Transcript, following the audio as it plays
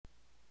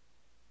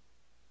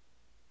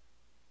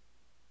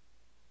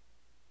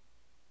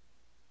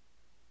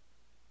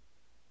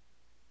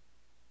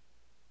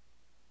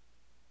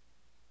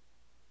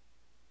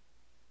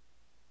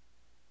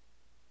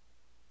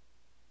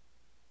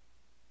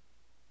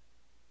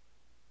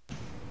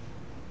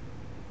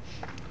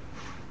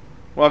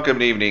Welcome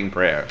to evening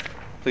prayer.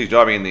 Please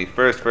join me in the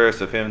first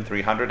verse of hymn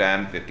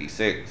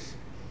 356.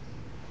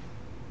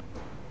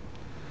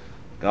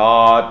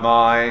 God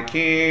my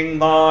King,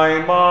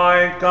 thy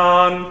might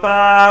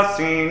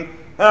confessing,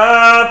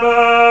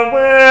 ever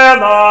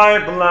will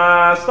I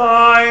bless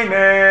thy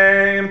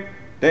name.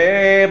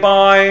 Day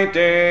by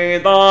day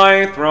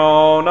thy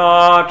throne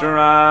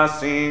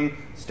addressing,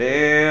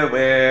 still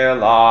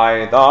will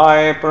I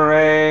thy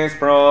praise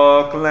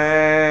proclaim.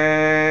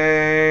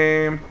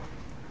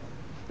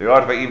 The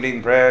order for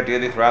evening prayer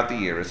daily throughout the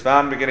year is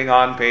found beginning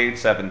on page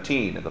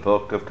 17 of the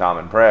Book of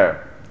Common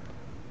Prayer.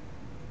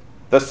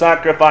 The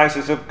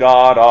sacrifices of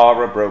God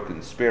are a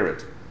broken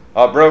spirit.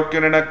 A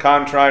broken and a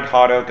contrite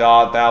heart, O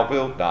God, thou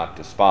wilt not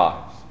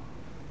despise.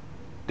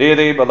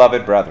 Dearly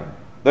beloved brethren,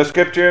 the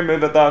Scripture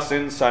moveth us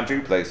in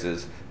sundry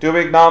places to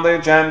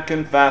acknowledge and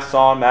confess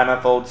our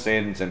manifold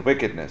sins and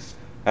wickedness,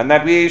 and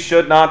that we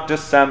should not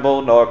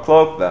dissemble nor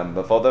cloak them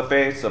before the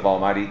face of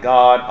Almighty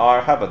God,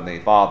 our heavenly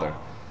Father,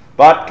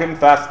 but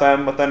confess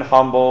them with an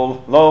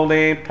humble,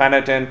 lowly,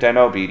 penitent, and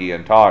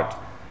obedient heart,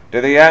 to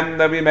the end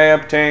that we may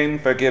obtain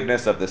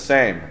forgiveness of the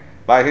same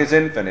by his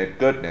infinite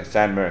goodness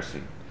and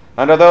mercy.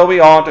 And although we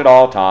ought at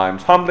all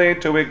times humbly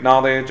to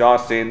acknowledge our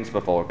sins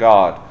before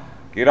God,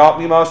 yet ought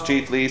we most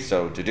chiefly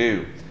so to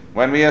do,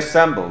 when we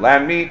assemble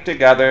and meet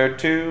together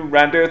to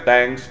render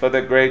thanks for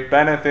the great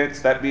benefits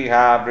that we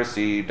have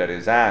received at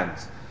his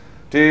hands,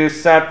 to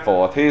set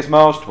forth his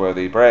most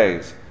worthy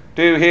praise,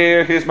 to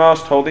hear his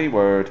most holy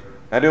word,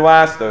 and to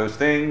ask those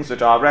things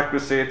which are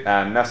requisite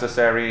and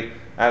necessary,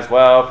 as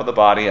well for the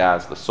body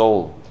as the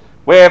soul.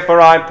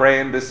 Wherefore I pray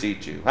and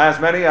beseech you, as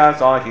many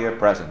as are here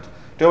present,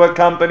 to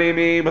accompany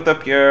me with a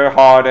pure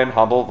heart and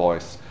humble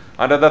voice,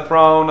 under the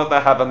throne of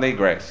the heavenly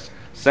grace,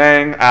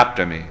 saying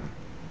after me: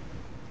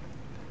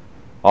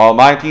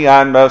 Almighty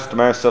and most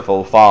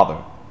merciful Father,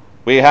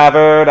 we have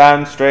erred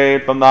and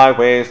strayed from thy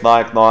ways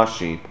like lost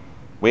sheep.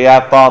 We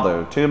have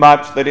followed too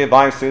much the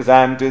devices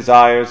and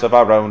desires of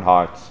our own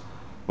hearts.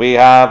 We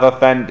have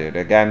offended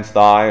against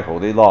thy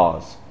holy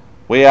laws.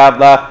 We have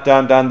left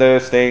undone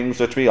those things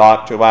which we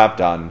ought to have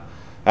done,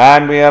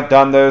 and we have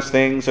done those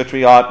things which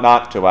we ought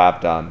not to have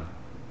done,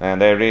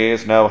 and there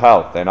is no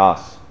health in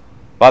us.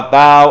 But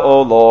thou,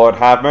 O Lord,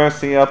 have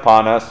mercy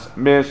upon us,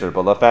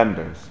 miserable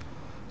offenders.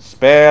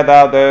 Spare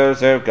thou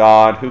those, O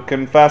God, who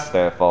confess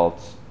their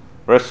faults.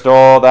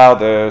 Restore thou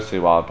those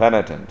who are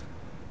penitent,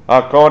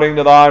 according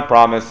to thy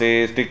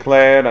promises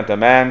declared unto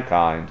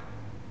mankind,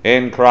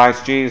 in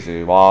Christ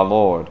Jesus our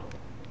Lord.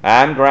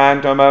 And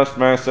grant, O most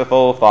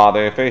merciful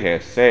Father, for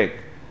his sake,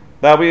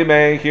 that we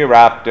may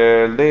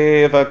hereafter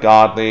live a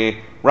godly,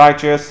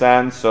 righteous,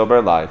 and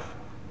sober life,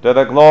 to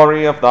the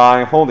glory of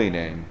thy holy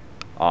name.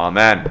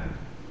 Amen.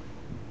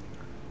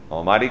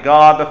 Almighty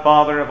God, the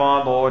Father of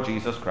our Lord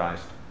Jesus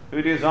Christ,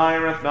 who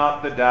desireth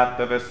not the death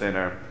of a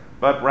sinner,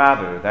 but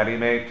rather that he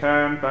may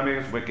turn from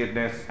his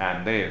wickedness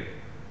and live,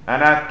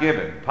 and hath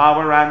given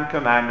power and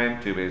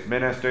commandment to his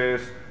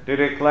ministers to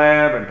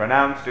declare and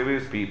pronounce to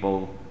his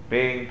people,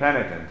 being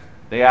penitent,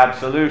 the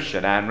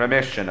absolution and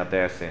remission of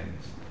their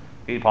sins.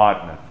 He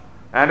pardoneth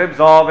and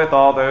absolveth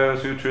all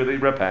those who truly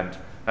repent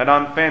and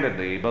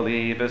unfeignedly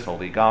believe his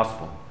holy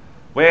gospel.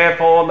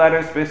 Wherefore let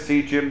us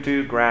beseech him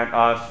to grant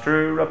us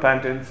true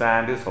repentance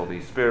and his Holy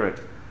Spirit,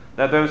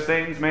 that those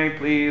things may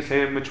please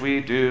him which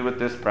we do at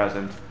this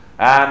present,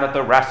 and that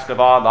the rest of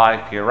our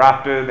life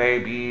hereafter may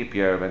be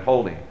pure and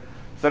holy,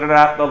 so that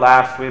at the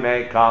last we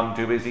may come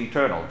to his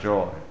eternal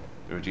joy.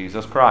 Through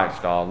Jesus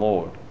Christ our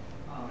Lord.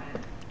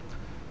 Amen.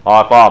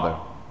 Our Father,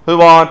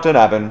 who art in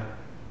heaven,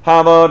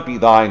 hallowed be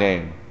thy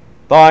name.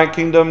 Thy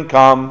kingdom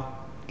come,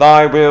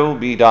 thy will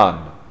be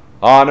done,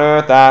 on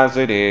earth as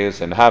it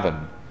is in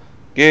heaven.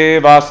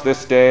 Give us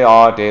this day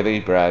our daily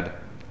bread,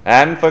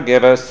 and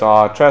forgive us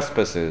our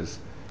trespasses,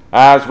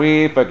 as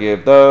we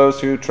forgive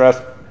those who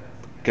trespass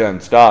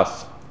against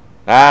us.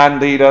 And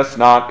lead us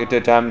not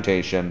into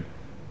temptation,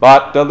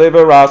 but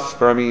deliver us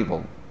from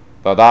evil.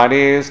 For thine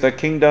is the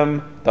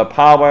kingdom, the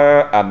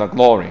power, and the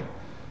glory,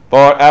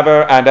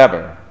 forever and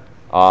ever.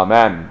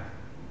 Amen.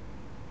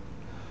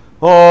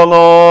 O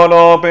Lord,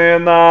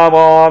 open thou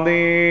our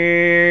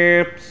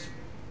lips,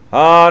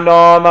 and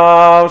our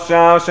mouth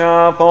shall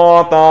shout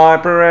forth thy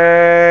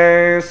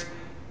praise.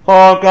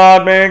 O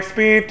God, make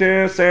speed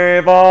to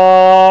save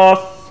us.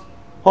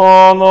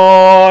 O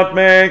Lord,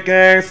 make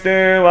haste to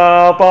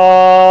help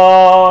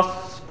us.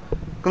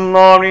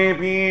 Glory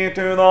be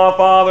to the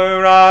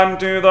Father, and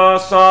to the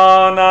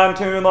Son, and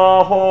to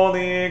the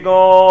Holy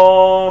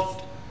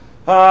Ghost,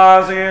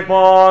 as it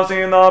was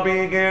in the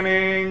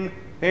beginning,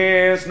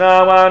 is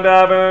now, and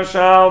ever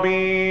shall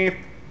be,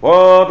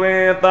 world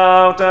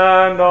without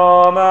end.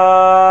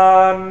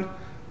 Amen.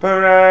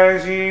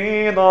 Praise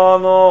ye the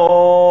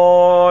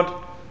Lord.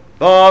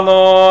 The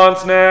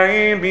Lord's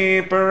name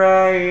be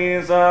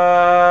praised.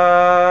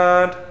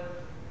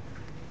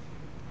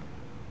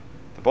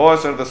 The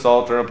portion of the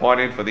Psalter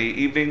appointed for the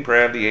evening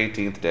prayer of the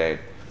 18th day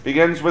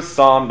begins with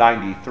Psalm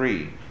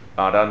 93,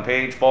 found on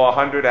page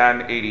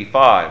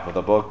 485 of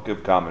the Book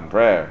of Common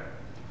Prayer.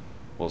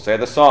 We'll say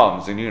the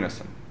Psalms in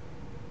unison.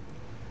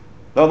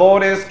 The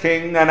Lord is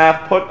king, and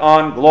hath put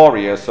on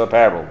glorious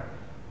apparel.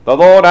 The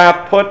Lord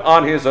hath put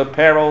on his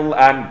apparel,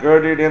 and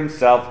girded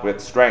himself with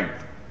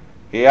strength.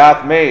 He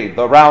hath made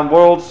the round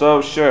world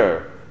so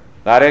sure,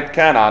 that it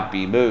cannot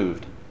be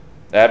moved.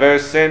 Ever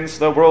since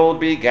the world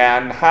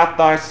began hath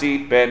thy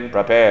seat been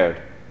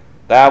prepared.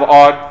 Thou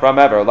art from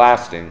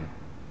everlasting.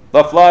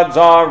 The floods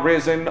are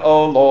risen,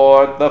 O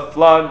Lord, the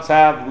floods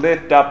have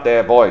lift up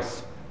their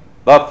voice.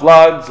 The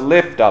floods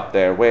lift up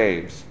their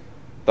waves.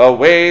 The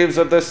waves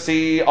of the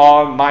sea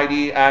are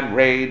mighty and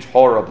rage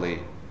horribly.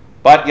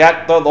 But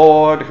yet the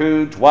Lord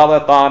who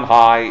dwelleth on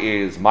high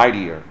is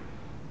mightier.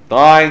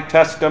 Thy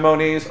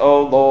testimonies,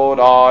 O Lord,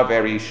 are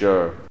very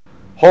sure.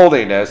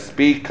 Holiness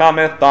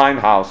becometh thine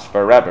house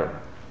forever.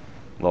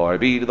 Glory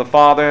be to the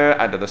Father,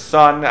 and to the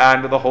Son,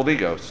 and to the Holy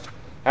Ghost,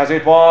 as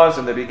it was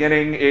in the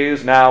beginning,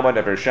 is now, and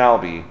ever shall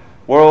be,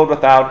 world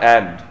without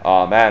end.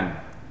 Amen.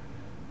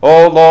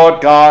 O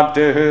Lord God,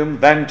 to whom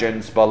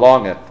vengeance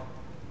belongeth,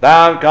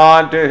 thou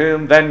God to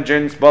whom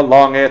vengeance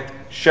belongeth,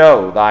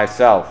 show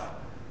thyself.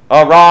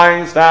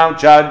 Arise, thou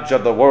judge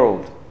of the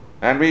world,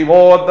 and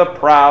reward the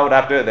proud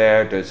after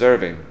their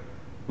deserving.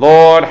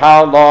 Lord,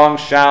 how long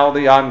shall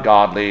the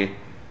ungodly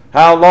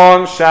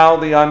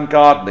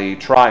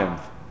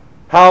triumph?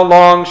 How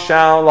long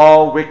shall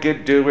all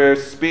wicked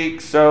doers speak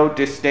so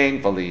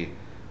disdainfully,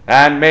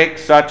 and make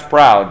such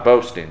proud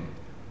boasting?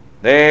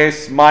 They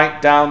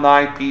smite down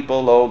thy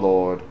people, O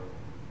Lord,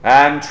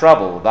 and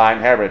trouble thine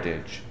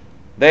heritage.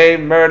 They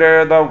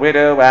murder the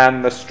widow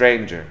and the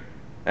stranger,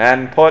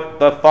 and put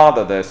the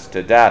fatherless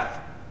to death.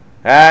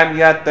 And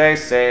yet they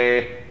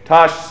say,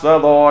 Tush, the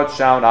Lord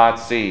shall not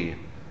see,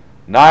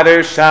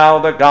 neither shall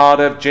the God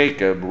of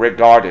Jacob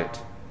regard it.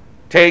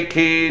 Take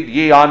heed,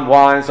 ye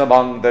unwise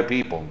among the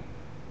people.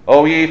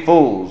 O ye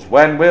fools,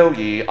 when will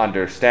ye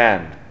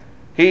understand?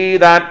 He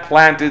that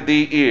planted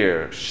the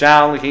ear,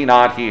 shall he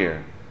not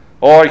hear?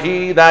 Or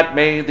he that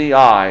made the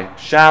eye,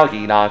 shall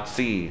he not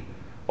see?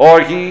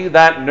 Or he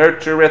that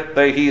nurtureth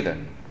the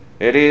heathen?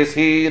 It is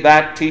he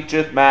that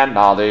teacheth man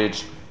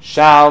knowledge,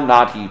 shall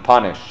not he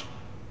punish?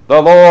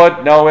 The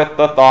Lord knoweth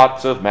the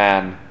thoughts of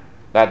man,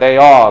 that they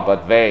are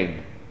but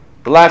vain.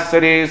 Blessed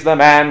is the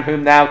man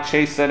whom thou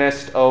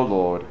chastenest, O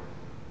Lord,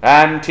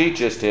 and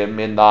teachest him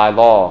in thy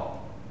law,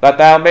 that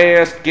thou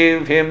mayest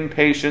give him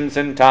patience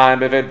in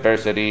time of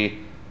adversity,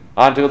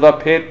 until the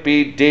pit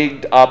be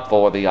digged up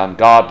for the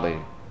ungodly.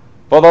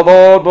 For the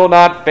Lord will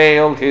not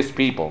fail his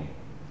people,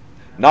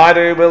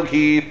 neither will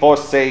he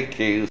forsake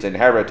his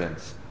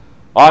inheritance,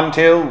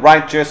 until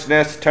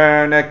righteousness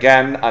turn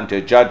again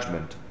unto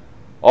judgment.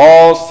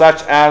 All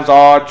such as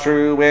are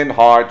true in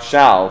heart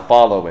shall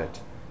follow it.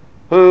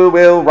 Who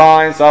will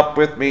rise up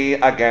with me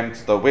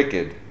against the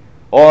wicked?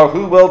 Or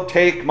who will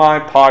take my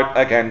part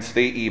against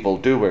the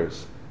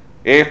evildoers?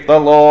 If the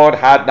Lord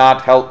had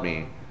not helped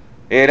me,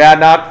 it had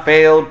not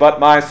failed but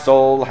my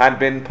soul had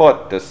been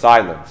put to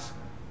silence.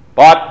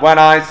 But when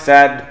I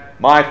said,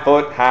 My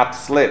foot hath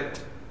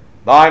slipped,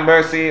 thy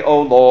mercy,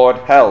 O Lord,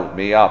 held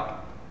me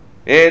up.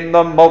 In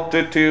the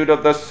multitude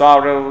of the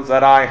sorrows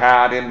that I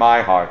had in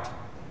my heart,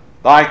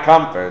 thy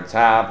comforts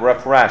have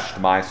refreshed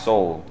my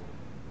soul.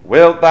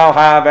 Wilt thou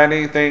have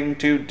anything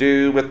to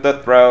do with the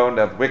throne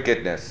of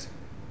wickedness,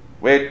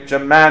 which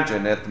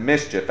imagineth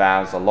mischief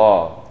as a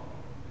law?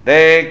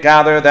 They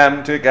gather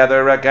them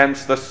together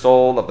against the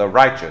soul of the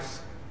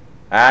righteous,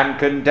 and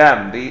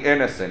condemn the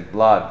innocent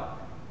blood.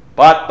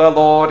 But the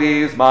Lord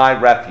is my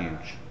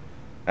refuge,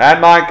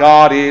 and my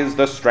God is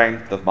the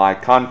strength of my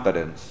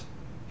confidence.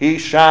 He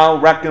shall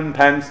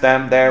recompense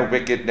them their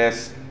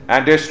wickedness,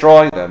 and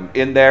destroy them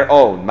in their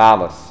own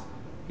malice.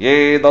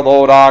 Yea, the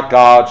Lord our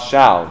God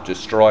shall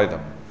destroy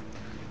them.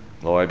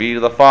 Glory be to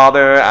the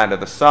Father, and to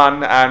the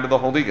Son, and to the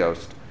Holy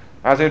Ghost,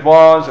 as it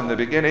was in the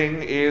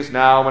beginning, is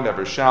now, and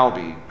ever shall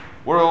be,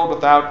 world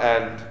without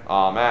end.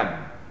 Amen.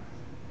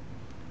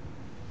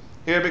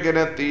 Here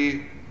beginneth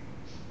the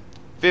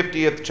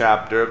 50th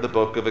chapter of the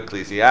book of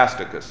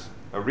Ecclesiasticus,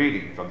 a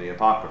reading from the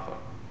Apocrypha.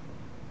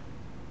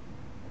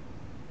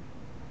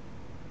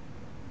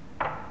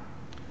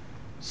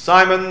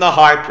 Simon the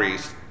high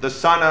priest, the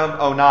son of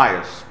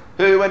Onias,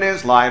 who in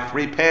his life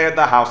repaired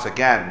the house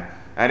again,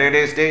 and in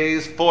his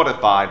days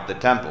fortified the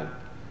temple.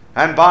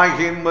 And by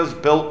him was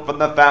built from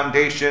the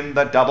foundation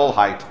the double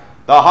height,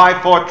 the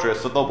high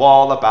fortress of the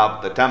wall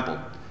about the temple.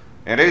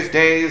 In his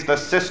days the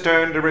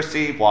cistern to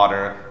receive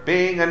water,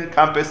 being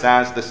encompassed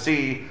as the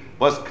sea,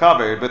 was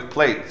covered with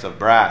plates of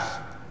brass.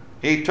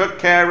 He took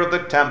care of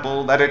the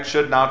temple that it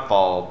should not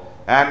fall,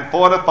 and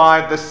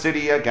fortified the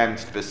city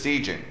against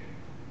besieging.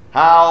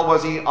 How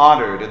was he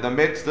honored in the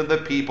midst of the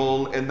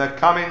people in the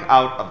coming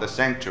out of the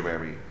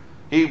sanctuary?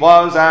 He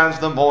was as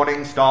the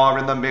morning star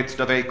in the midst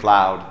of a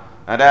cloud,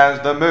 and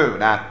as the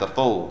moon at the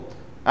full,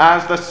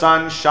 as the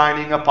sun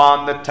shining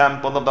upon the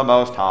temple of the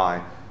Most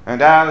High,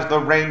 and as the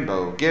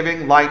rainbow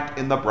giving light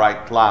in the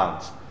bright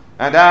clouds,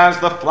 and as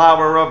the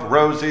flower of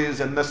roses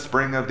in the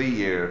spring of the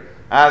year,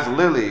 as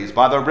lilies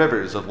by the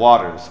rivers of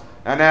waters,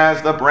 and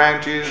as the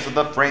branches of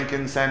the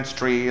frankincense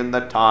tree in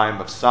the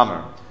time of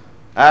summer,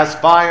 as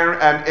fire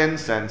and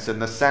incense in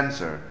the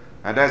censer,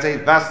 and as a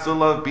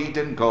vessel of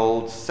beaten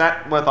gold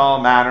set with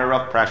all manner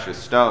of precious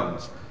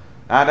stones,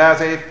 and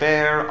as a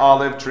fair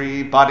olive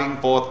tree budding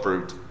forth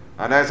fruit,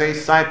 and as a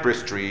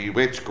cypress tree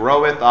which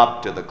groweth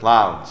up to the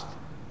clouds.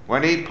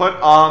 When he put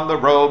on the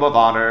robe of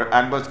honor,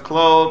 and was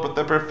clothed with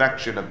the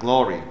perfection of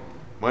glory,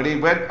 when he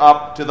went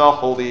up to the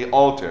holy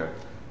altar,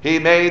 he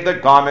made the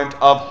garment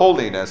of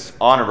holiness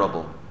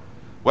honorable.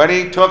 When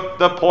he took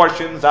the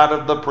portions out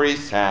of the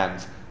priest's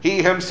hands,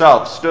 he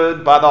himself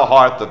stood by the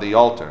hearth of the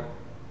altar,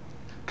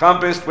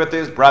 compassed with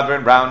his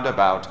brethren round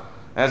about,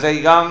 as a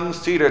young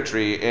cedar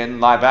tree in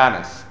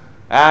Libanus,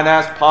 and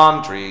as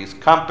palm trees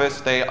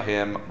compassed they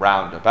him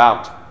round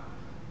about.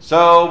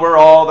 So were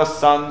all the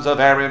sons of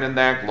Aaron in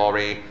their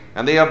glory,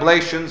 and the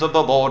oblations of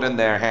the Lord in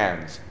their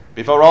hands,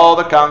 before all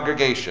the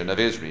congregation of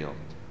Israel.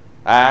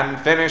 And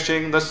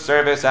finishing the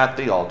service at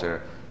the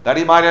altar, that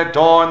he might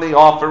adorn the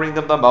offering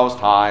of the Most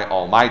High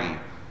Almighty,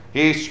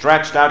 he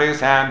stretched out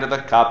his hand to the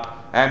cup,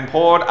 and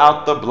poured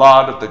out the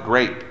blood of the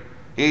grape.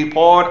 He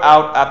poured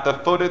out at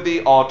the foot of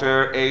the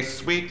altar a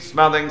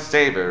sweet-smelling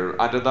savor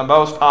unto the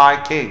Most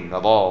High King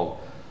of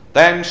all.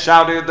 Then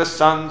shouted the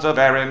sons of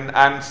Aaron,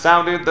 and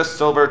sounded the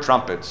silver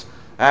trumpets,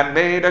 and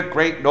made a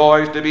great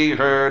noise to be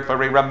heard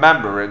for a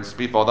remembrance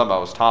before the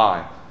Most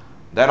High.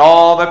 Then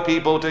all the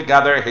people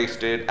together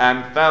hasted,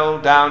 and fell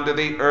down to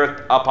the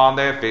earth upon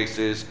their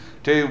faces,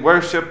 to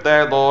worship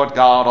their Lord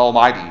God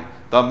Almighty,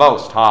 the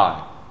Most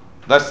High.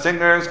 The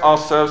singers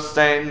also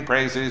sang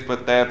praises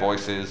with their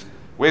voices.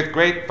 With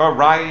great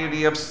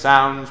variety of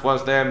sounds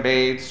was there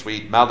made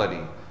sweet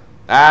melody.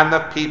 And the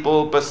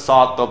people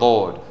besought the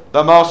Lord,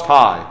 the Most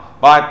High,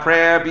 by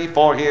prayer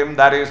before him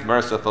that is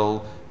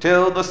merciful,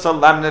 till the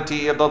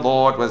solemnity of the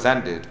Lord was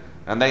ended,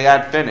 and they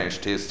had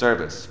finished his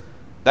service.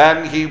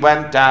 Then he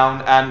went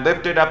down and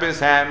lifted up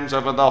his hands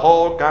over the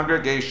whole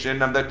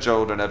congregation of the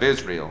children of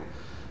Israel,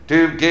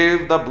 to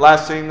give the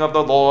blessing of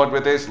the Lord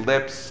with his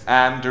lips,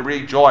 and to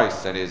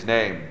rejoice in his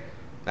name.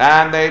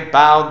 And they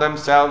bowed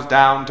themselves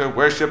down to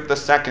worship the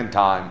second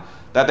time,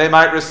 that they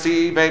might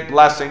receive a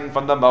blessing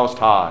from the Most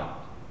High.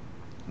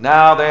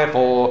 Now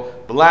therefore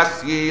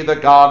bless ye the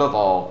God of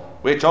all,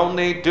 which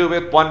only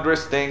doeth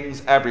wondrous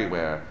things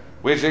everywhere,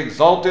 which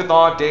exalteth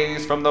our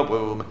days from the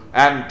womb,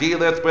 and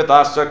dealeth with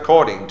us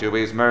according to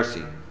his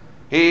mercy.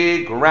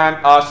 He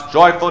grant us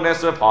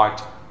joyfulness of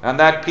heart, and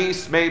that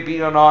peace may be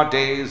in our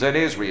days in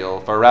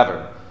Israel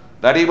forever,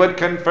 that he would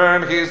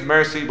confirm his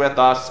mercy with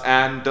us,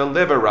 and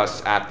deliver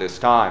us at this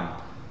time.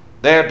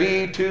 There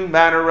be two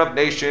manner of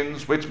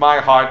nations which my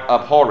heart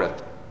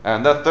abhorreth,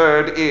 and the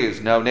third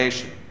is no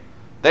nation.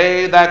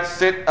 They that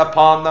sit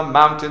upon the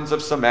mountains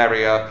of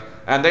Samaria,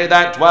 and they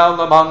that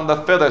dwell among the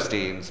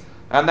Philistines,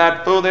 and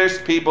that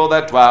foolish people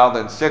that dwell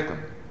in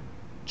Sikkim.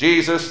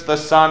 Jesus, the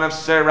son of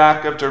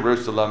Sirach of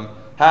Jerusalem,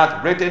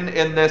 hath written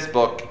in this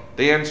book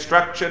the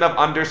instruction of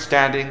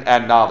understanding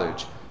and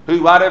knowledge,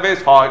 who out of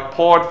his heart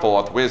poured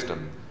forth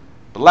wisdom.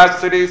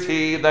 Blessed is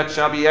he that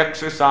shall be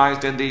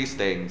exercised in these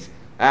things,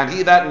 and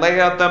he that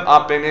layeth them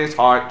up in his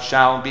heart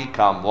shall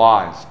become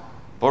wise.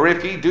 For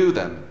if he do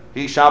them,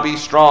 he shall be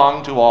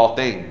strong to all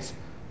things.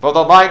 For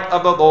the light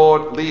of the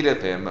Lord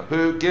leadeth him,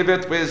 who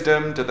giveth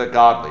wisdom to the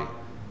godly.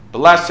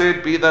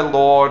 Blessed be the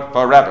Lord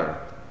forever.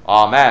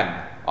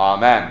 Amen.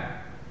 Amen.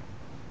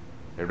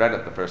 We read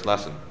it the first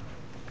lesson.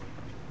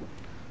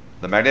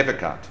 The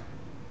Magnificat.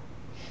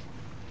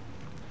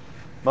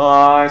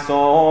 My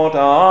soul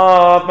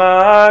doth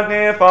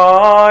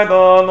magnify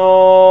the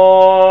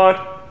Lord,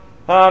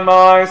 and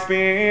my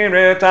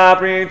spirit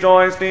hath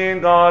rejoiced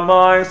in God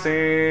my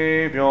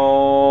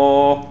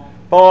Saviour.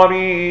 For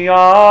he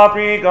hath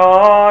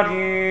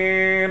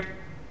regarded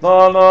the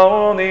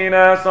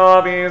lowliness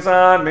of his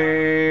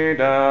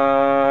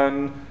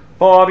handmaiden.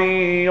 For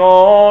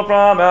behold,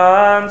 from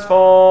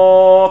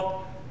henceforth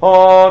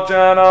all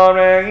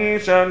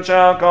generations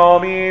shall call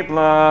me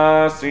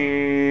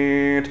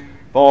blessed.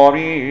 For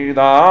he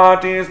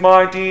that is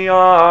mighty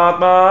hath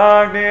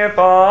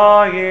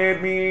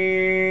magnified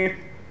me,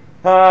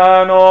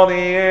 and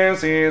holy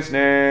is his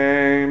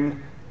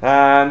name,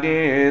 and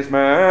his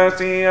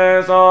mercy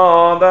is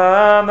on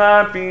them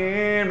that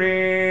fear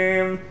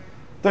him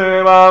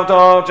throughout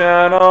all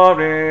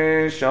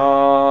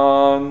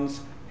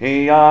generations.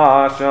 He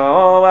hath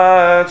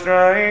showed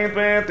strength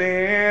with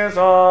his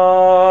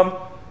arm.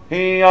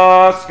 He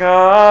hath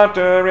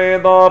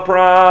scattered the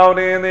proud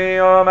in the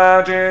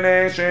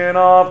imagination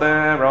of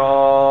their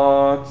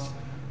hearts.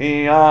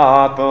 He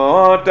hath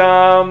put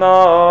down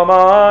the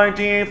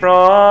mighty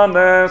from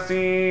their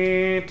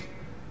seat,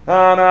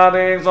 and hath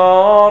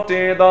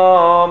exalted the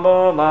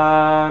humble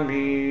and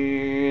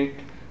meek.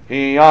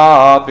 He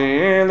hath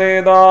filled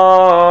the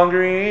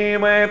hungry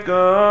with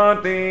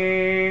good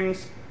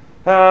things,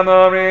 and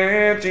the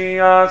rich he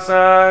hath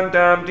sent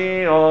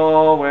empty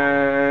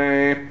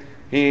away.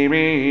 He,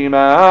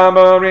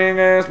 remembering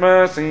his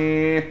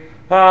mercy,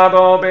 hath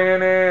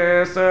opened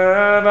his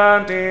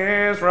servant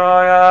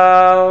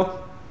Israel,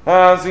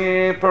 as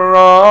he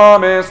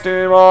promised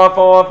to our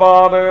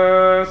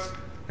forefathers,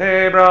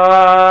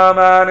 Abraham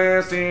and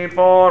his seed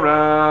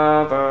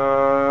forever.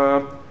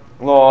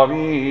 Glory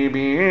Glory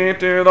be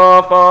to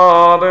the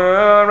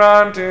Father,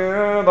 and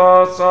to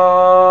the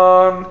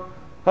Son,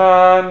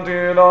 and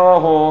to the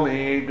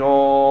Holy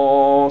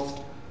Ghost,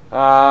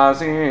 as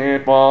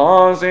it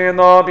was in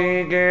the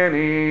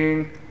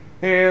beginning,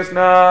 is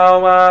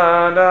now,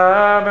 and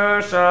ever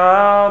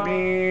shall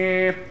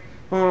be,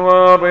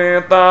 world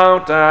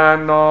without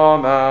end.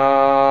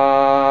 Amen.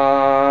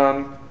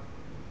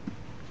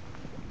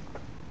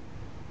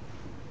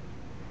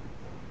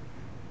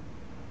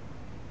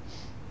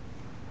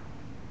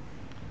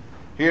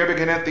 Here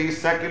beginneth the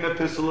second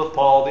epistle of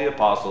Paul the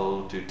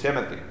Apostle to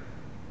Timothy.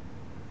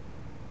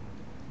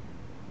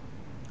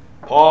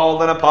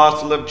 Paul, an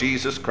apostle of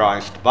Jesus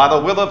Christ, by the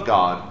will of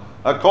God,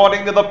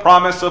 according to the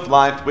promise of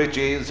life which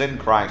is in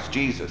Christ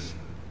Jesus,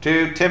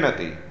 to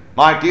Timothy,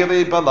 my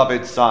dearly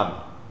beloved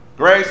son,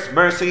 grace,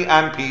 mercy,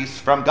 and peace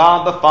from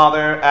God the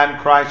Father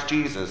and Christ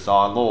Jesus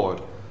our Lord.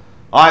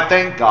 I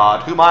thank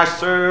God, whom I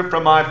serve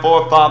from my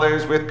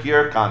forefathers with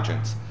pure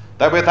conscience,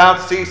 that without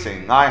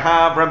ceasing I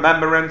have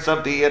remembrance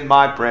of thee in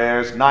my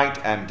prayers night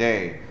and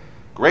day,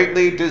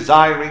 greatly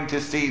desiring to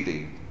see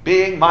thee,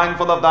 being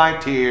mindful of thy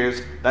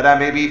tears, that I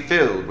may be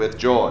filled with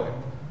joy.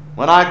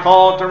 When I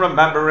call to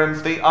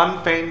remembrance the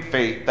unfeigned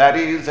faith that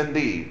is in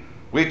thee,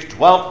 which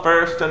dwelt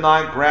first in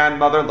thy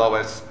grandmother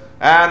Lois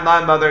and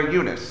thy mother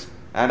Eunice,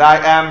 and I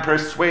am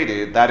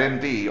persuaded that in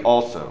thee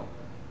also.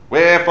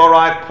 Wherefore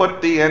I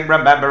put thee in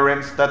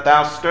remembrance that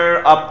thou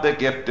stir up the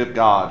gift of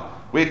God,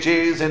 which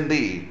is in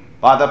thee,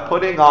 by the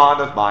putting on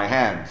of my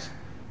hands.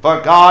 For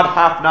God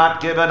hath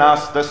not given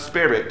us the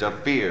spirit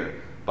of fear,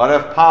 but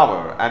of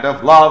power, and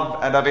of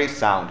love, and of a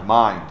sound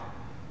mind.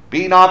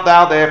 Be not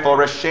thou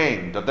therefore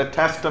ashamed of the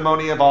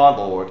testimony of our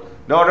Lord,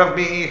 nor of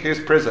me his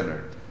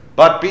prisoner,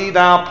 but be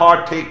thou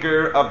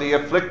partaker of the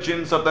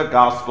afflictions of the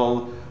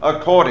gospel,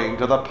 according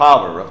to the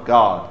power of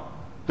God,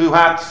 who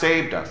hath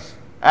saved us,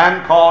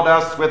 and called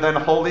us with an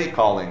holy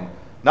calling,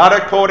 not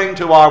according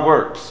to our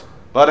works,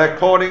 but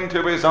according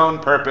to his own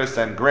purpose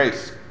and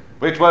grace,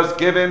 which was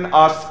given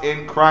us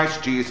in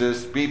Christ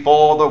Jesus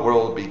before the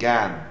world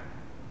began,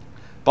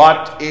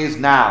 but is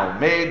now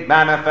made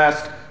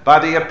manifest by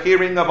the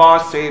appearing of our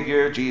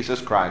Saviour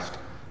Jesus Christ,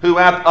 who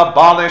hath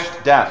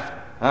abolished death,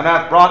 and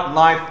hath brought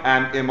life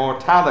and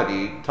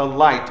immortality to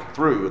light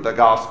through the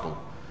gospel,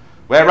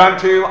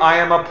 whereunto I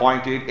am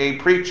appointed a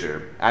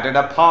preacher, and an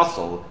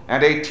apostle,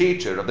 and a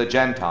teacher of the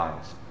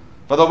Gentiles,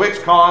 for the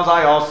which cause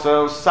I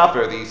also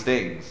suffer these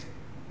things.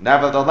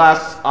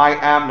 Nevertheless I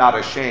am not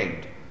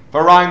ashamed,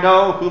 for I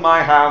know whom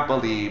I have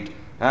believed,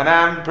 and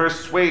am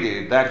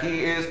persuaded that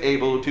he is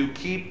able to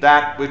keep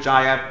that which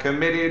I have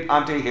committed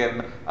unto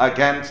him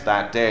against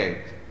that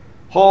day.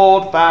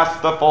 Hold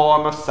fast the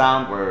form of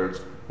sound words,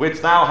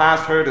 which thou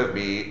hast heard of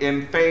me,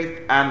 in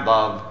faith and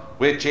love,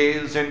 which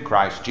is in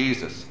Christ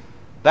Jesus.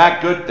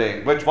 That good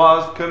thing which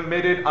was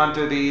committed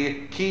unto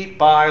thee, keep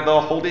by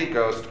the Holy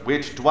Ghost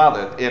which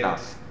dwelleth in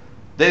us.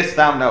 This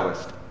thou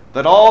knowest,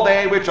 that all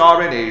they which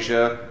are in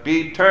Asia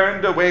be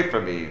turned away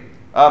from me,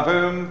 of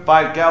whom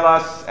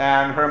Phygelus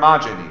and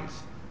Hermogenes.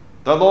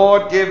 The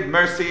Lord give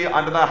mercy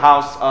unto the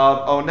house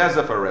of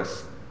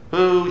Onesiphorus,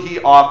 who he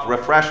oft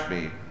refreshed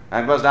me,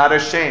 and was not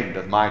ashamed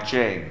of my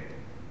shame.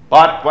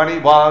 But when he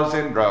was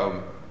in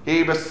Rome,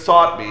 he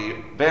besought me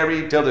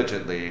very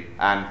diligently,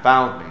 and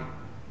found me.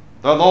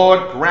 The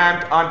Lord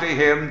grant unto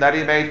him that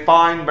he may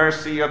find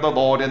mercy of the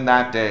Lord in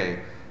that day,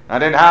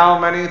 and in how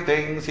many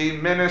things he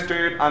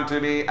ministered unto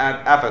me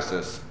at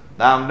Ephesus,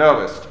 thou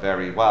knowest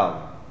very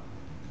well.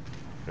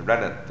 We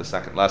read it, the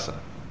second lesson.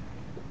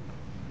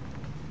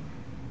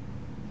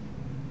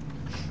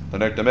 The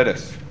Nunc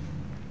Dimittis.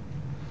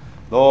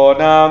 Lord,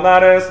 now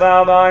lettest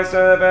thou thy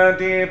servant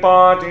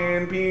depart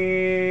in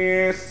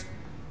peace,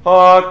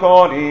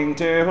 according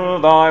to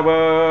thy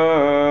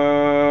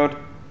word.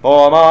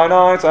 For mine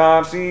eyes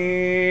have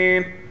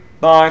seen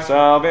thy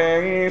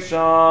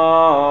salvation,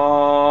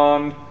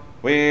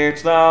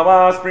 which thou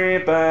hast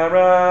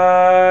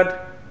prepared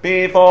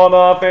before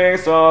the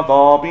face of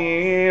all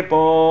people,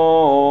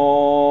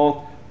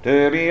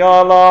 to be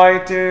a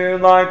light to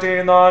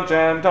lighten the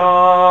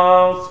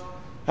Gentiles,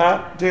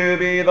 and to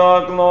be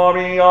the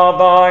glory of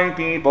thy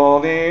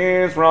people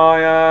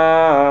Israel.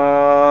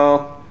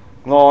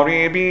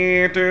 Glory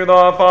be to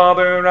the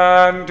Father,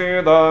 and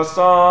to the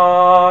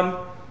Son,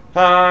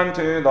 and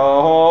to the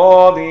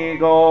Holy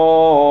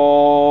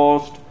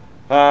Ghost,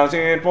 as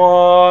it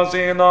was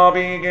in the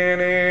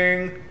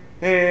beginning,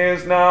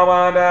 is now,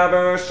 and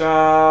ever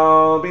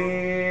shall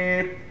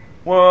be,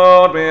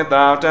 world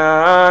without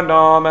end.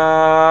 Amen.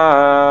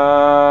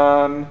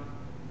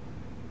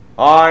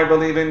 I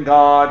believe in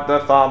God,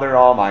 the Father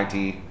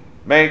Almighty,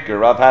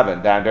 maker of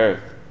heaven and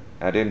earth,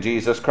 and in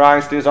Jesus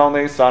Christ, his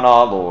only Son,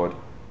 our Lord,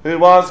 who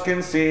was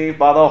conceived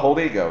by the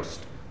Holy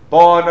Ghost,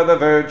 born of the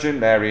Virgin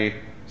Mary,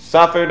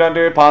 suffered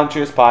under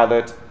Pontius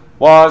Pilate,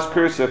 was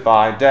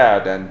crucified,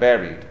 dead, and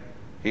buried.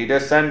 He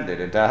descended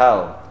into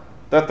hell.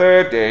 The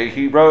third day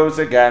he rose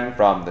again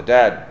from the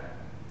dead.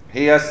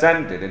 He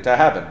ascended into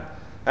heaven,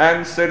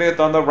 and sitteth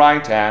on the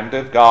right hand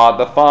of God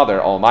the Father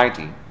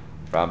Almighty.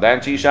 From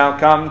thence he shall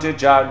come to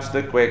judge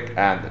the quick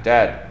and the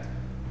dead.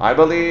 I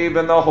believe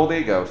in the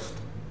Holy Ghost,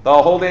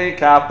 the Holy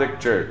Catholic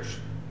Church,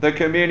 the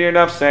communion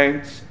of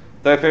saints,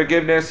 the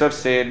forgiveness of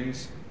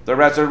sins, the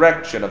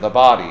resurrection of the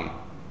body,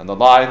 and the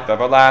life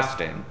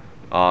everlasting.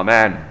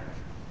 Amen.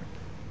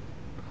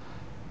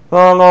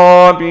 The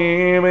Lord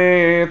be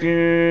with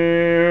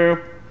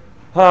you,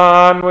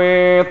 and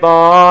with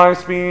thy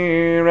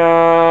spirit.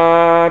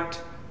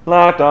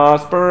 Let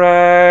us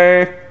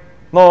pray.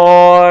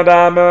 Lord,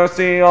 have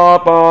mercy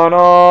upon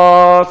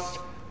us.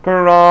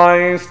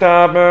 Christ,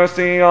 have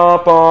mercy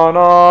upon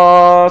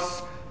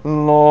us.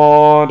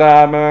 Lord,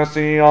 have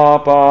mercy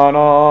upon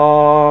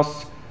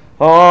us.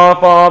 Our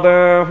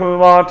Father,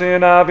 who art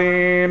in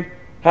heaven,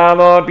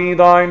 hallowed be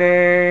thy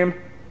name.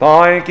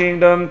 Thy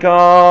kingdom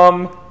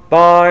come,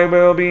 thy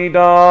will be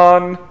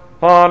done,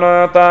 on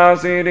earth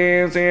as it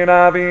is in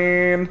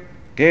heaven.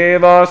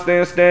 Give us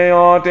this day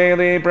our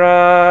daily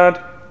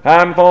bread,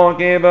 and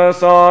forgive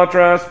us our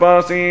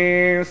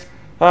trespasses,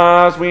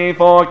 as we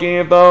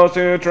forgive those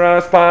who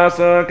trespass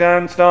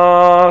against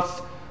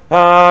us.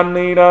 And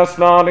lead us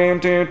not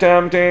into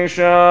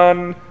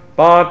temptation,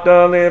 but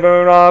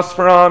deliver us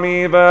from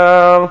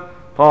evil.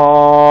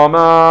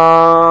 Amen.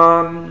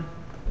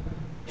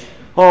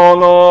 O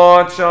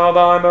Lord, show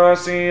thy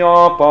mercy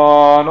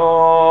upon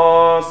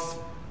us,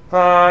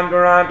 and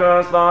grant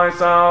us thy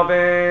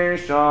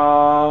salvation.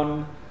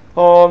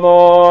 O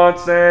Lord,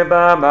 save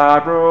them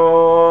that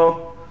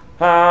rule,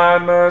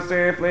 and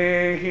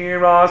mercifully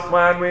hear us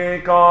when we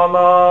call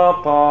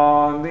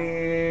upon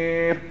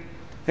thee.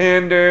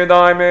 Endue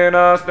thy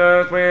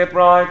ministers with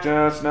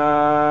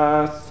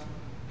righteousness,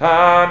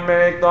 and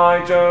make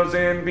thy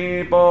chosen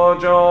people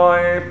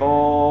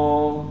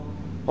joyful.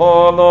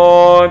 O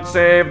Lord,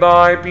 save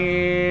thy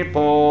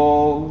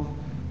people,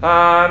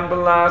 and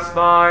bless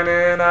thine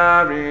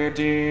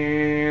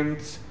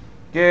inheritance.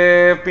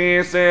 Give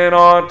peace in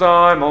our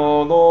time,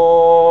 O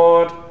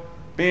Lord,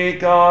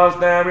 because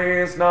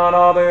there is none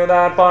other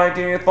that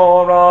fighteth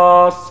for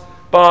us,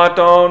 but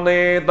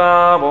only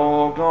thou,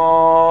 O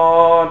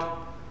God.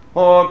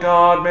 O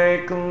God,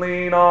 make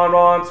clean our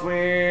hearts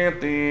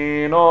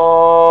within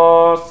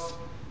us,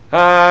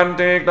 and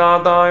take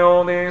not thy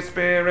Holy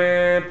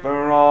Spirit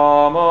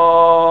from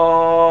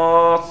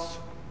us.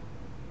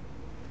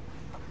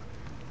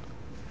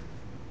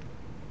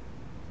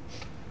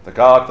 The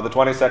God for the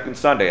 22nd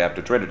Sunday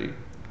after Trinity.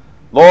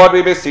 Lord,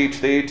 we beseech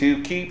thee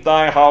to keep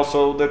thy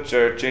household, the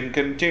church, in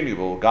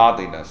continual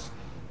godliness,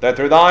 that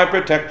through thy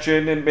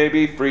protection it may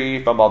be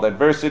free from all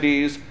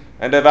adversities,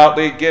 and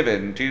devoutly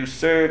given to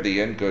serve thee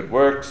in good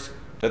works,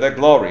 to the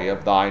glory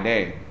of thy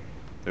name.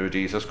 Through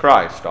Jesus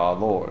Christ our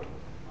Lord.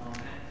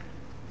 Amen.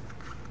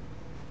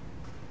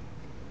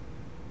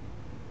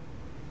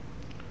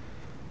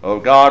 O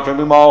God, from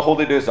whom all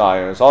holy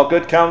desires, all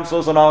good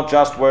counsels, and all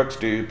just works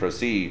do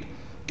proceed,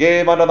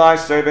 give unto thy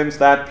servants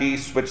that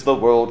peace which the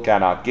world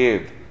cannot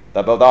give,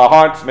 that both our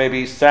hearts may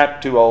be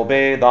set to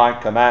obey thy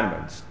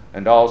commandments,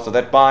 and also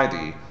that by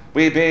thee,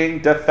 we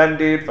being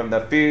defended from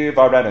the fear of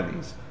our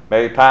enemies,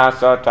 may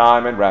pass our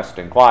time in rest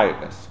and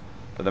quietness,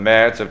 for the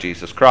merits of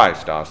Jesus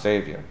Christ our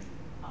Saviour.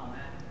 Amen.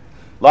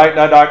 Lighten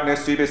our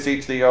darkness, we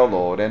beseech thee, O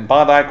Lord, and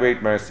by thy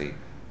great mercy,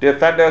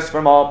 defend us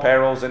from all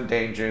perils and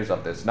dangers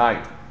of this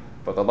night,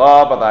 for the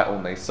love of thy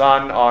only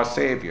Son, our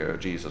Saviour,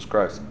 Jesus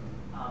Christ.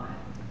 Amen.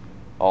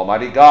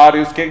 Almighty God,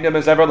 whose kingdom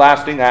is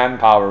everlasting and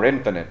power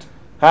infinite,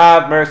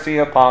 have mercy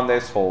upon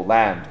this whole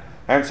land,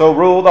 and so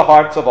rule the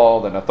hearts of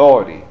all in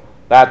authority,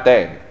 that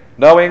they,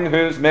 knowing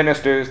whose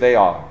ministers they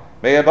are,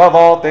 may above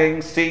all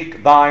things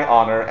seek thy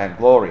honor and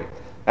glory,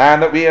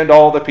 and that we and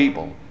all the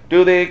people,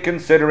 duly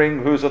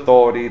considering whose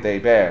authority they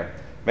bear,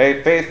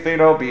 may faithfully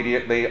and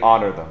obediently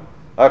honor them,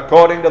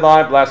 according to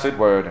thy blessed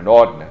word and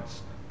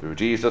ordinance, through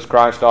Jesus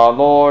Christ our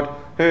Lord,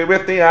 who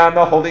with thee and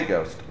the Holy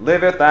Ghost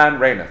liveth and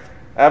reigneth,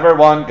 ever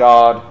one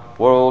God,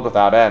 world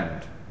without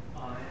end.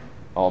 Amen.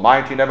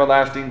 Almighty and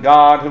everlasting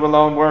God, who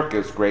alone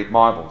workest great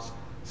marvels,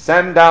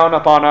 send down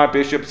upon our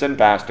bishops and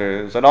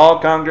pastors and all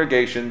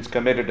congregations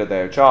committed to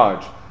their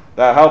charge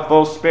the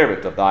helpful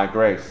spirit of thy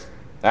grace,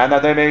 and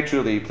that they may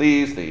truly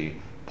please thee,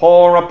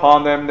 pour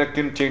upon them the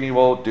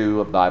continual dew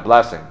of thy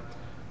blessing.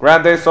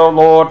 Grant this, O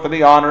Lord, for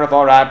the honor of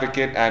our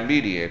advocate and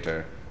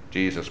mediator,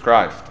 Jesus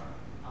Christ.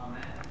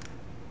 Amen.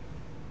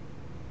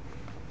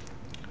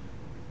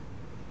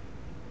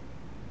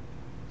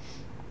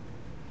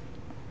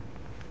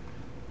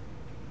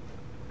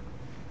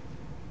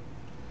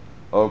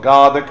 O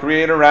God, the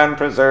creator and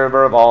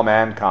preserver of all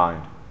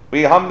mankind,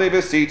 we humbly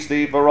beseech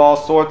thee for all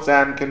sorts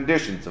and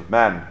conditions of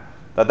men,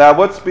 that thou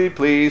wouldst be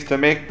pleased to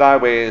make thy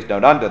ways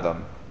known unto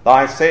them,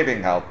 thy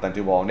saving help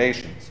unto all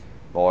nations.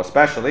 More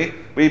especially,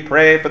 we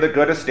pray for the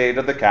good estate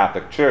of the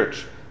Catholic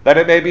Church, that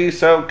it may be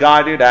so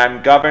guided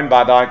and governed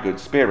by thy good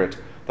Spirit,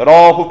 that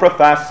all who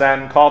profess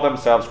and call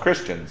themselves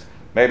Christians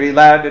may be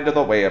led into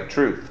the way of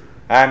truth,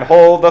 and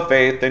hold the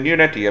faith in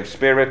unity of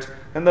spirit,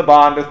 in the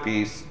bond of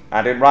peace,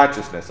 and in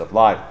righteousness of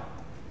life.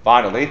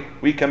 Finally,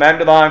 we commend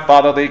to thy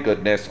fatherly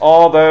goodness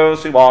all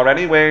those who are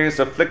any ways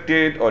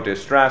afflicted or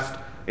distressed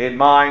in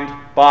mind,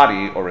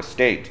 body, or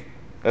estate,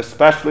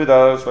 especially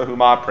those for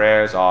whom our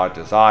prayers are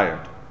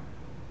desired.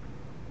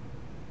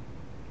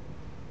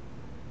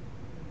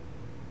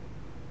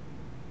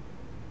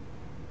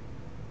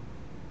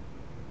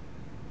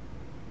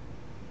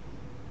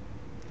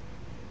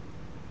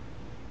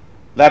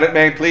 That it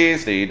may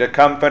please thee to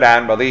comfort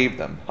and relieve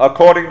them,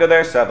 according to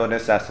their several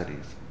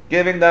necessities,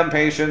 giving them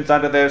patience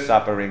under their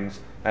sufferings,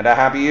 and a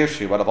happy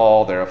issue out of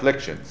all their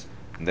afflictions.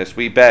 And this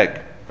we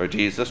beg, for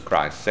Jesus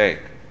Christ's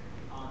sake.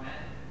 Amen.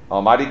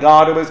 Almighty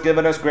God, who has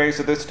given us grace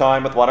at this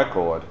time with one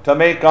accord, to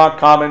make our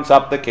common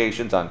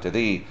supplications unto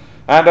thee,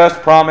 and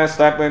hast promised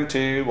that when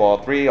 2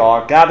 or 3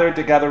 are gathered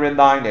together in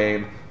thy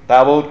name,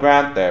 thou wilt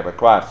grant their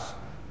requests.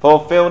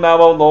 Fulfill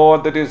now, O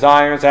Lord, the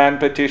desires and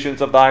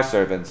petitions of thy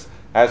servants,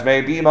 as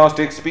may be most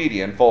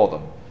expedient for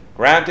them,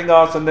 granting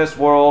us in this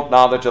world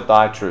knowledge of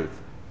thy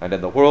truth, and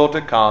in the world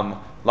to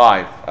come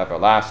life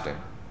everlasting.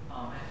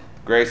 Amen.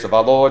 The grace of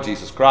our Lord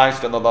Jesus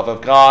Christ, and the love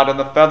of God, and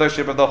the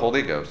fellowship of the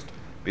Holy Ghost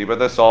be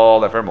with us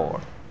all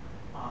evermore.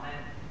 Amen.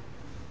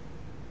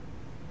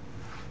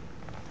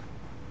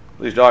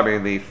 Please join me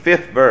in the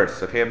 5th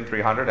verse of hymn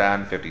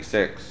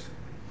 356.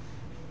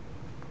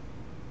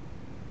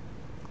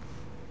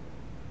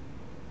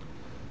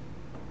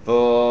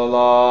 Full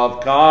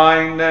of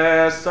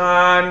kindness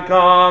and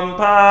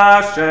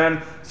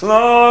compassion,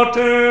 slow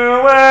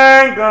to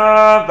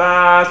anger,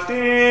 vast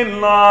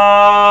in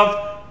love,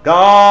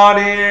 God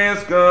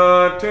is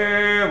good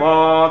to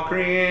all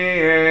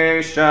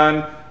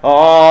creation,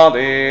 all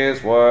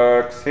his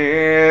works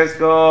his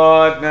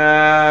goodness